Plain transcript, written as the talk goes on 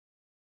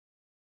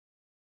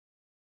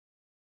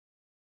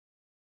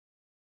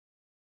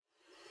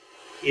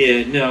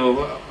Yeah,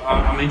 no,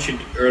 I mentioned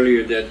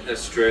earlier that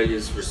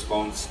Australia's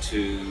response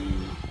to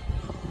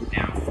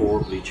now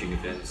 4 bleaching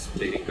events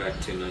dating back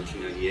to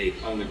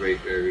 1998 on the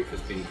Great Barrier Reef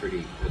has been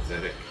pretty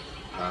pathetic.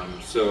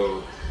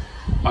 So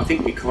I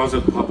think because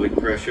of public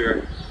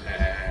pressure,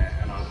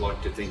 and I'd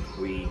like to think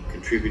we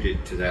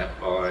contributed to that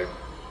by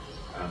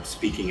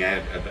speaking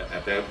out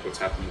about what's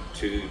happening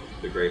to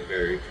the Great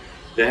Barrier Reef,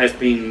 there has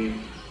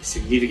been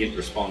significant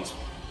response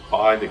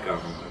by the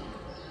government.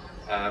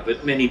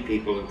 But many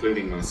people,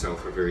 including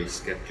myself, are very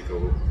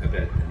skeptical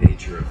about the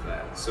nature of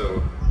that.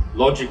 So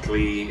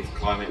logically, if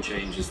climate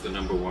change is the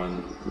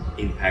 #1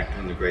 impact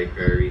on the Great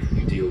Barrier Reef,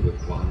 you deal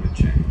with climate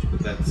change,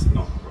 but that's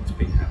not what's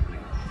been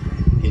happening.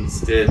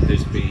 Instead,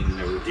 there's been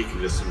a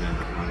ridiculous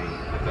amount of money,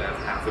 about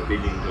 $500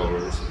 million,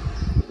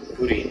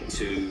 put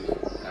into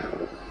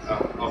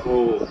a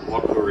whole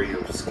potpourri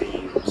of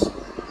schemes,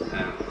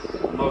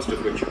 most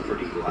of which are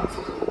pretty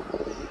laughable.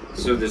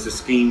 So there's a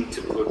scheme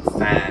to put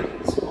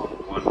fans on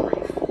one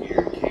reef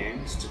near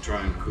Cairns to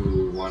try and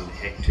cool 1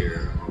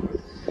 hectare of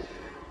it.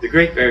 The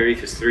Great Barrier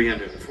Reef is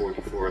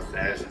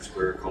 344,000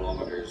 square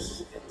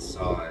kilometres in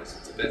size.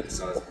 It's about the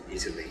size of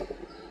Italy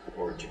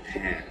or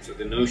Japan. So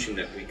the notion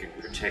that we could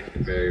protect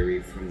the Barrier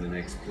Reef from the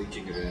next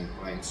bleaching event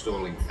by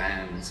installing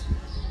fans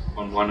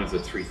on one of the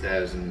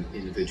 3,000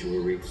 individual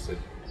reefs that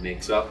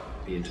makes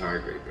up the entire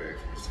Great Barrier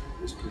Reef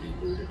is pretty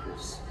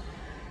ludicrous.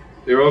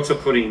 They're also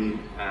putting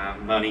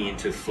money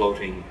into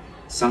floating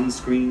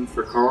sunscreen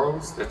for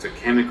corals. That's a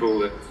chemical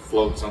that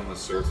floats on the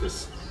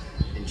surface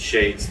and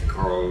shades the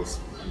corals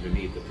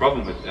underneath. The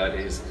problem with that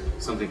is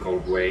something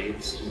called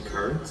waves and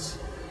currents,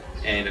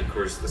 and of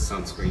course the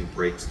sunscreen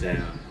breaks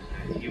down.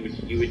 You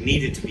would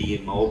need it to be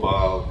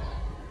immobile,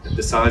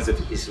 the size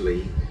of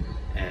Italy,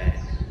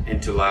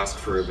 and to last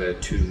for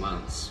about 2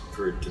 months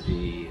for it to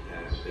be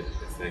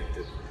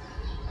effective.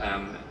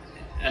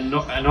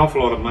 An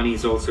awful lot of money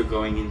is also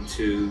going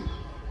into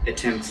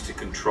attempts to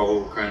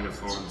control crown of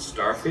thorns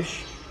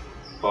starfish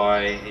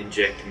by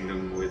injecting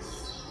them with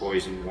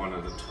poison one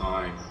at a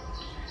time.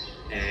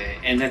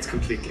 And that's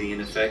completely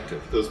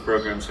ineffective. Those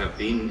programs have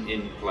been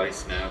in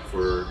place now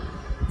for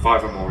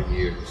 5 or more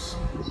years,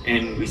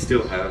 and we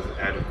still have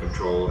out of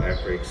control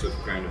outbreaks of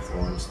crown of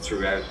thorns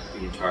throughout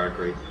the entire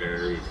Great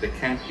Barrier Reef. They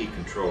can't be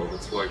controlled.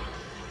 It's like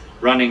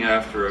running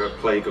after a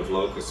plague of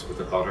locusts with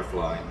a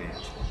butterfly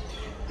net.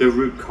 The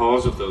root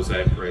cause of those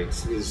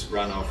outbreaks is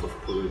runoff of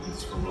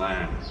pollutants from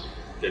land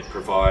that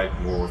provide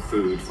more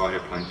food,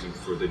 phytoplankton,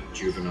 for the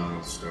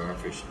juvenile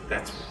starfish.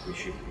 That's what we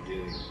should be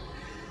doing.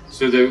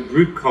 So the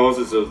root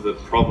causes of the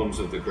problems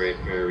of the Great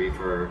Barrier Reef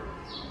are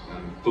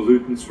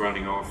pollutants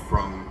running off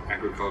from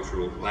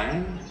agricultural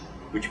land,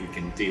 which we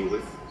can deal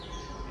with,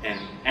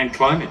 and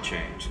climate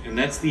change. And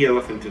that's the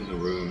elephant in the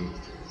room,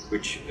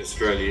 which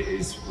Australia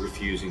is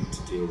refusing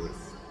to deal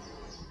with.